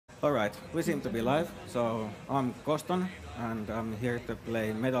Alright, we seem to be live, so I'm Koston, and I'm here to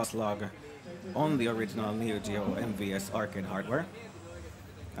play Metal Slug on the original Neo Geo MVS arcade hardware.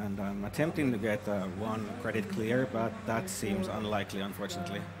 And I'm attempting to get one credit clear, but that seems unlikely,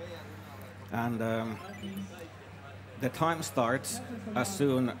 unfortunately. And the time starts as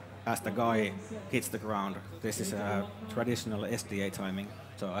soon as the guy hits the ground. This is a traditional SDA timing,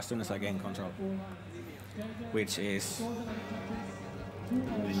 so as soon as I gain control, which is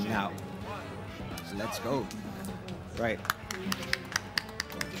now. So let's go. Right.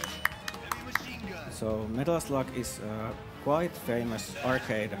 So Metal Slug is a quite famous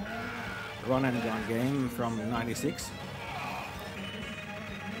arcade run and gun game from '96.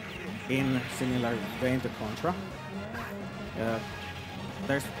 In similar vein to Contra.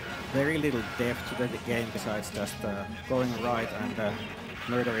 There's very little depth to the game besides just going right and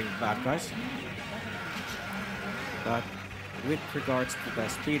murdering bad guys. But with regards to the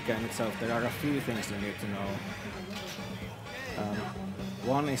speed game itself, there are a few things you need to know.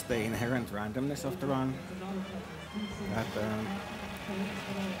 One is the inherent randomness of the run. That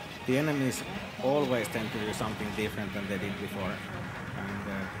the enemies always tend to do something different than they did before,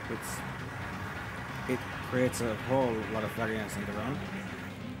 and it creates a whole lot of variance in the run.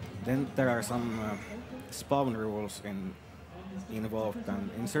 Then there are some spawn rules involved, and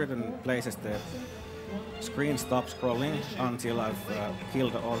in certain places the screen stops scrolling until I've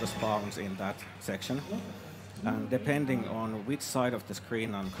killed all the spawns in that section. And depending on which side of the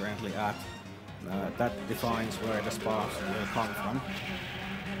screen I'm currently at, that defines where the spawns will come from.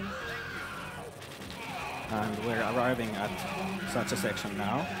 And we're arriving at such a section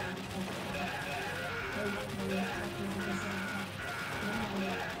now.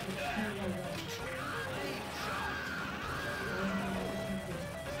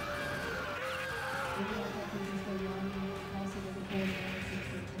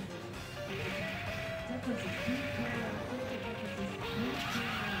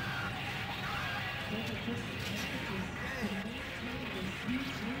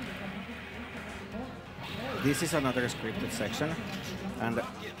 This is another scripted section, and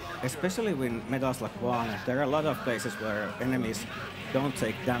especially with Metal Slug 1, there are a lot of places where enemies don't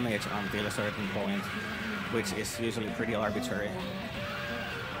take damage until a certain point, which is usually pretty arbitrary.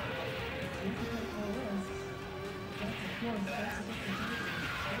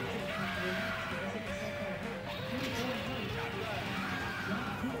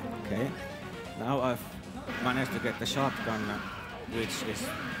 Okay, now I've managed to get the shotgun, which is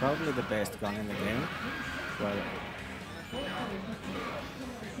probably the best gun in the game. Well,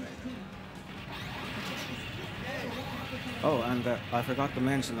 oh, and I forgot to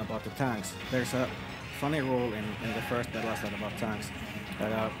mention about the tanks. There's a funny rule in the first Metal Slug about tanks,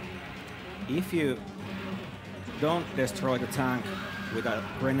 that if you don't destroy the tank with a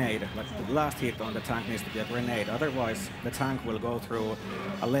grenade, like the last hit on the tank needs to be a grenade, otherwise the tank will go through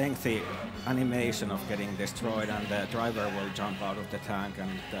a lengthy animation of getting destroyed, and the driver will jump out of the tank,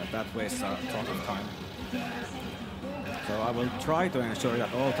 and that wastes a ton of time. So I will try to ensure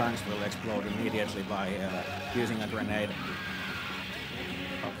that all tanks will explode immediately by using a grenade.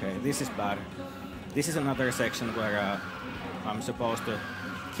 Okay, this is bad. This is another section where I'm supposed to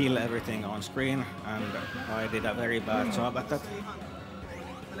kill everything on screen, and I did a very bad job at that.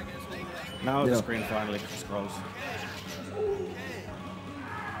 Now the screen finally scrolls.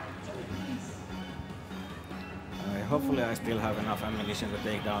 Hopefully I still have enough ammunition to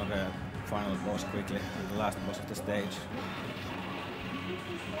take down the final boss quickly, the last boss of the stage.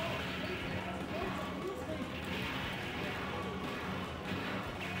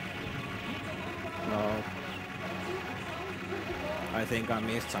 No. I think I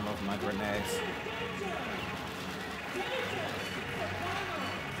missed some of my grenades.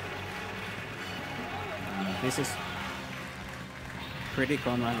 This is pretty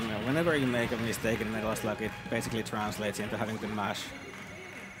common. Whenever you make a mistake in Metal Slug, it basically translates into having to mash.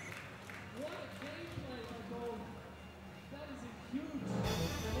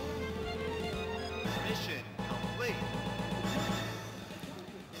 Mission complete.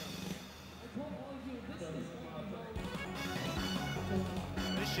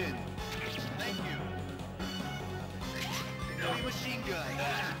 Mission. Thank you. Heavy machine gun.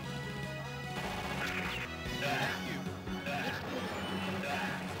 Thank you.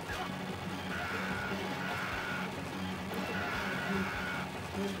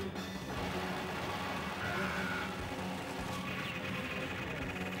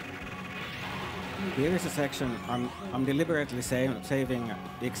 Here is a section I'm deliberately saving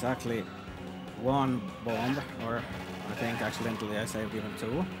exactly one bomb, or I think accidentally I saved even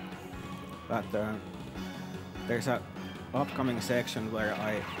two. But there's a upcoming section where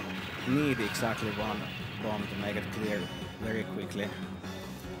I need exactly one bomb to make it clear very quickly.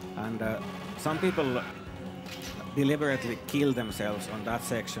 And some people deliberately kill themselves on that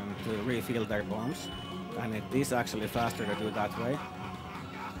section to refill their bombs, and it is actually faster to do that way.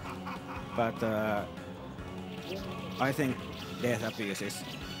 But I think death abuse is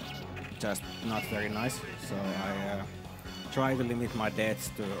just not very nice, so I try to limit my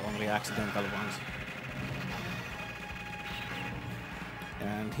deaths to only accidental ones.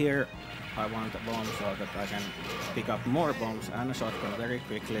 And here I want a bomb so that I can pick up more bombs and a shotgun very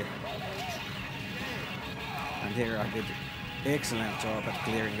quickly. And here I did excellent job at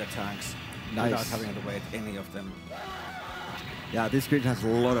clearing the tanks without having to wait any of them. Yeah, this grid has a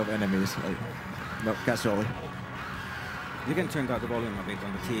lot of enemies, like, not casually. You can turn down the volume a bit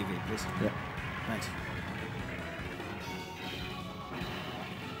on the TV, please. Yeah. Thanks.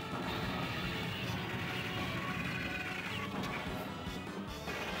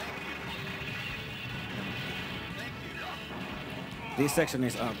 This section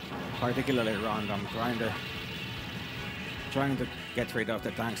is particularly random, trying to get rid of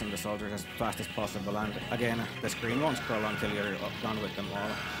the tanks and the soldiers as fast as possible, and again, the screen won't scroll until you're done with them all.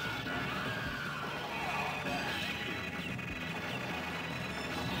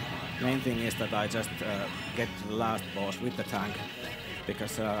 Main thing is that I just get to the last boss with the tank,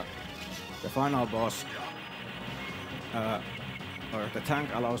 because the final boss, or the tank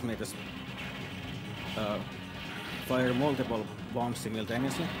allows me to fire multiple bombs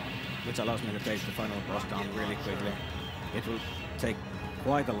simultaneously, which allows me to take the final boss down really quickly. It will take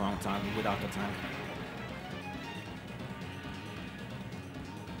quite a long time without the tank.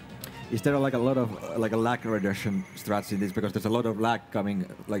 Is there like a lot of like a lag reduction strategy in this, because there's a lot of lag coming?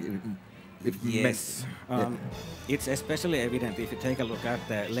 Like, yes, it's especially evident if you take a look at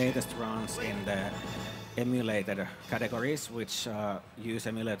the latest runs in the emulated categories, which use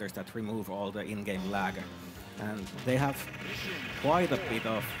emulators that remove all the in-game lag, and they have quite a bit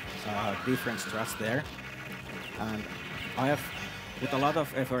of different strats there. And I have put a lot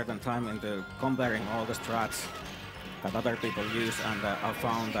of effort and time into comparing all the strats that other people use, and I've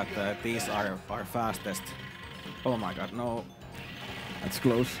found that these are fastest. Oh my god, no. That's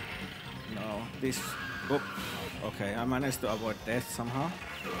close. No, this... Oh, okay, I managed to avoid death somehow.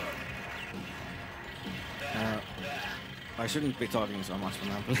 I shouldn't be talking so much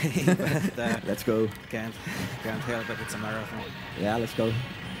when I'm playing, but let's go. Can't help it, it's a marathon. Yeah, let's go.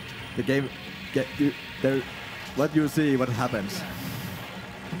 The game, what you see, what happens.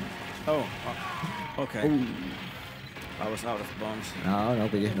 Oh, okay. Ooh. I was out of bombs. No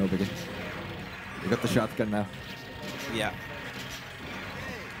biggie, no biggie. You got the shotgun now. Yeah.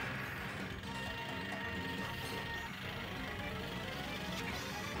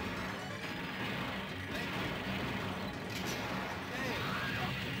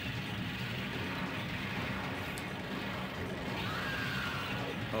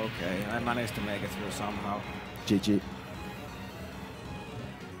 Okay, I managed to make it through somehow. GG.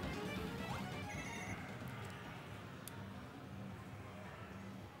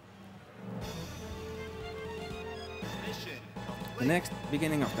 The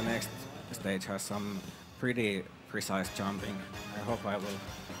beginning of the next stage has some pretty precise jumping. I hope I will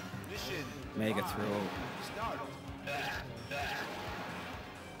make it through.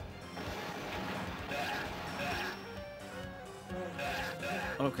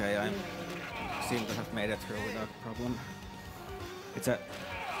 Okay, I seem to have made it through without problem. It's a...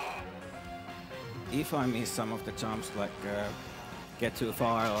 If I miss some of the jumps, like get too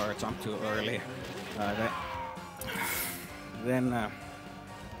far or jump too early, then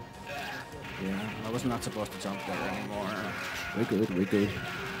yeah, I was not supposed to jump there anymore. We're good.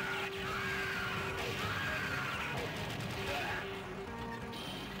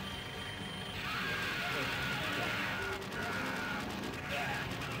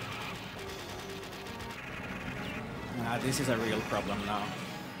 This is a real problem now.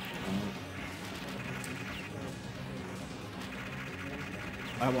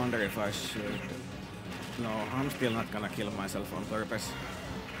 I wonder if I should... No, I'm still not gonna kill myself on purpose.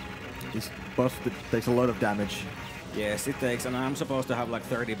 This boss takes a lot of damage. Yes, it takes, and I'm supposed to have like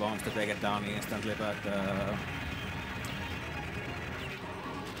 30 bombs to take it down instantly, but...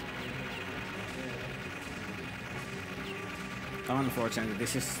 Unfortunately,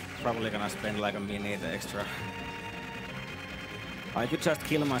 this is probably gonna spend like a minute extra. I could just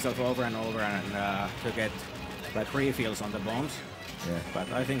kill myself over and over and to get like refills on the bombs. Yeah.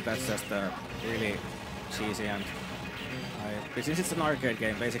 But I think that's just really cheesy, and since it's an arcade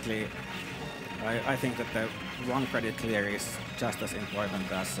game, basically, I think that the one credit clear is just as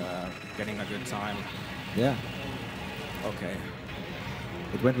important as getting a good time. Yeah. Okay.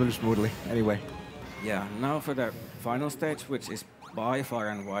 It went really smoothly. Anyway. Yeah, now for the final stage, which is by far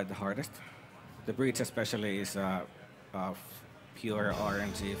and wide the hardest. The bridge especially is a pure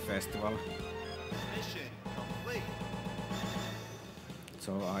RNG festival. Mission complete.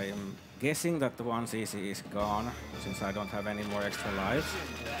 So I am guessing that the 1cc is gone, since I don't have any more extra lives.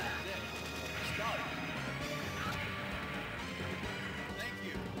 Start. Thank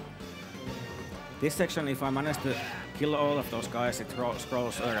you. This section, if I manage to kill all of those guys, it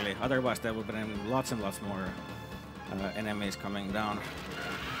scrolls early. Otherwise, there would be lots and lots more enemies coming down.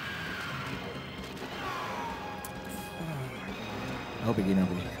 I'll begin.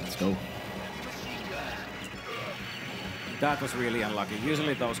 Let's go. That was really unlucky.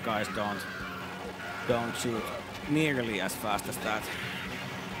 Usually those guys don't shoot nearly as fast as that.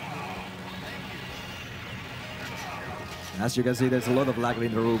 As you can see, there's a lot of lag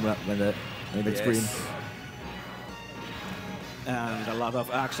in the room when the screen. And a lot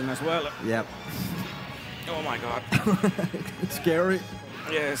of action as well. Yep. Oh my god. It's scary.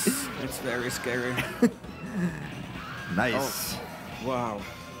 Yes, it's very scary. Nice. Oh, wow,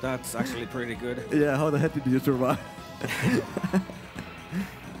 that's actually pretty good. Yeah, how the heck did you survive?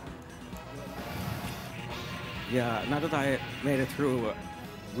 Yeah, now that I made it through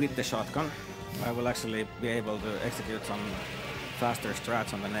with the shotgun, I will actually be able to execute some faster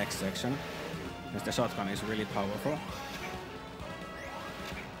strats on the next section, because the shotgun is really powerful.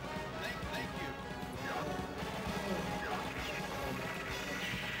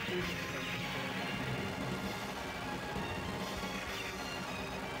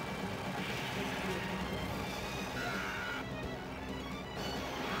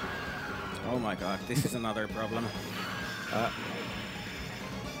 Oh my god, this is another problem.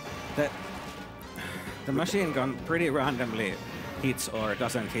 The machine gun pretty randomly hits or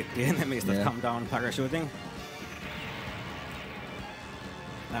doesn't hit the enemies that come down parachuting.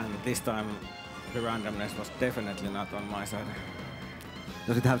 And this time the randomness was definitely not on my side.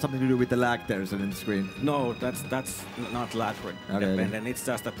 Does it have something to do with the lag there's in the screen? No, that's not lag dependent. Okay. It's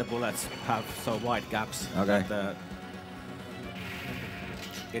just that the bullets have so wide gaps Okay. that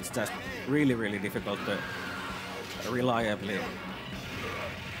it's just really difficult to reliably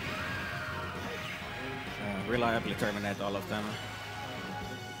terminate all of them.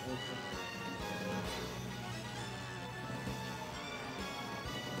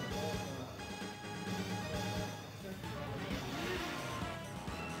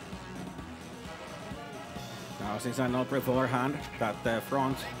 Now, since I know beforehand that the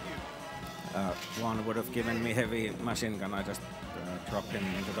front one would have given me heavy machine gun, I just dropped him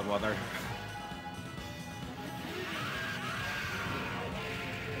into the water.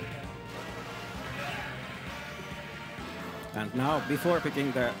 And now, before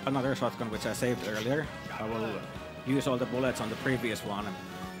picking another shotgun, which I saved earlier, I will use all the bullets on the previous one,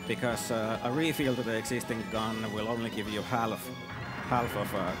 because a refill to the existing gun will only give you half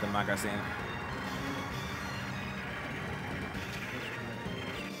of the magazine.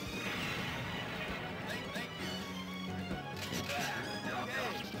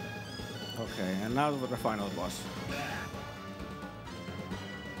 Okay, and now for the final boss.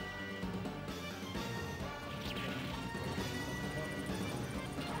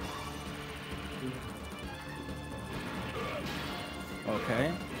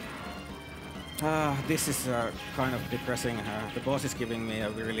 Okay. This is kind of depressing. The boss is giving me a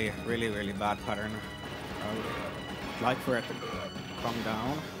really bad pattern. I would like for it to come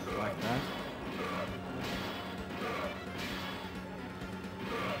down like that.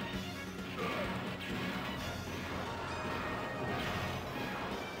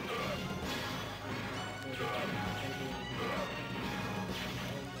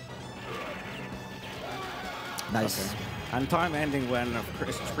 Nice. Okay. And time ending when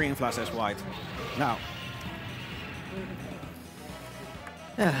screen flashes white. Now.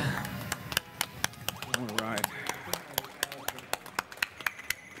 All right.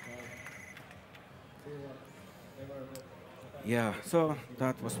 Yeah, so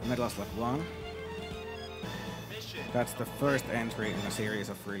that was Metal Slug 1. That's the first entry in a series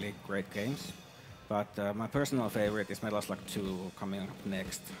of really great games. But my personal favorite is Metal Slug 2 coming up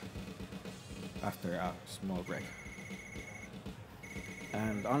next after a small break.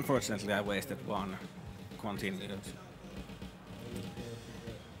 And unfortunately I wasted one continued.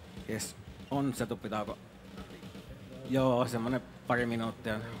 Yes, on se pitääkö? Joo, semmonen pari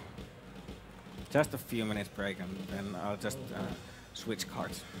minuuttia. Just a few minutes break and then I'll just switch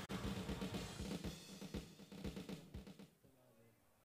cards.